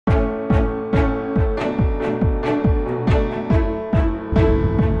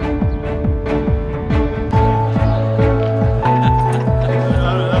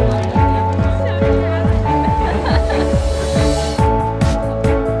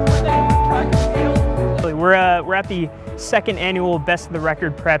at the second annual Best of the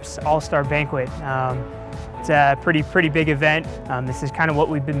Record Preps All-Star Banquet. It's a pretty big event. This is kind of what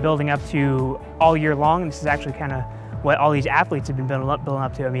we've been building up to all year long. This is actually kind of what all these athletes have been building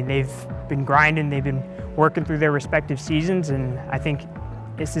up to. I mean, they've been grinding, they've been working through their respective seasons, and I think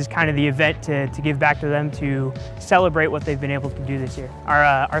this is kind of the event to give back to them, to celebrate what they've been able to do this year.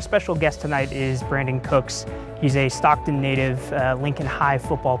 Our special guest tonight is Brandon Cooks. He's a Stockton native, Lincoln High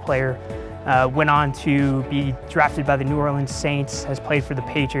football player. Went on to be drafted by the New Orleans Saints, has played for the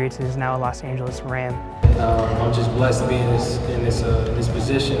Patriots, and is now a Los Angeles Ram. I'm just blessed to be in this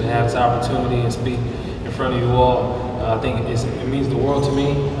position and have this opportunity and speak in front of you all. I think it means the world to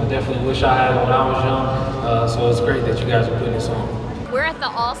me. I definitely wish I had it when I was young, so it's great that you guys are putting this on. We're at the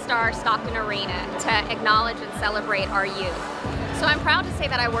All-Star Stockton Arena to acknowledge and celebrate our youth. So I'm proud to say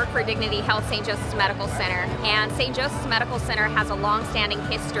that I work for Dignity Health St. Joseph's Medical Center, and St. Joseph's Medical Center has a long-standing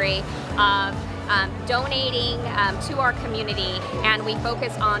history of donating to our community, and we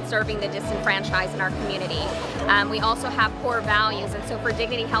focus on serving the disenfranchised in our community. We also have core values, and so for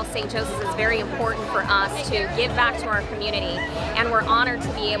Dignity Health St. Joseph's, it's very important for us to give back to our community, and we're honored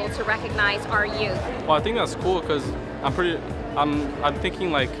to be able to recognize our youth. Well, I think that's cool because I'm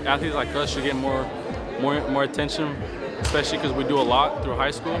thinking like athletes like us should get more attention, especially because we do a lot through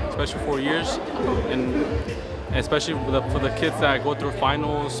high school, especially 4 years, and especially for the kids that go through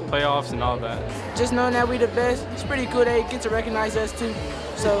finals, playoffs, and all of that. Just knowing that we're the best, it's pretty cool they get to recognize us too.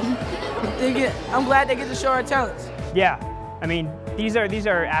 So I'm glad they get to show our talents. Yeah, I mean, these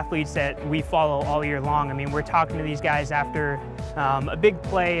are athletes that we follow all year long. I mean, we're talking to these guys after a big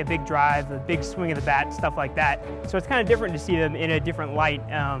play, a big drive, a big swing of the bat, stuff like that. So it's kind of different to see them in a different light.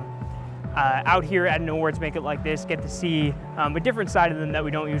 Out here at an awards banquet like this, get to see a different side of them that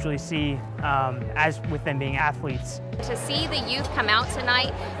we don't usually see, as with them being athletes. To see the youth come out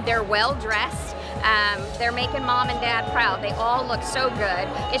tonight, they're well dressed, they're making mom and dad proud. They all look so good.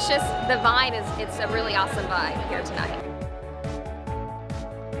 It's just, the vibe it's a really awesome vibe here tonight.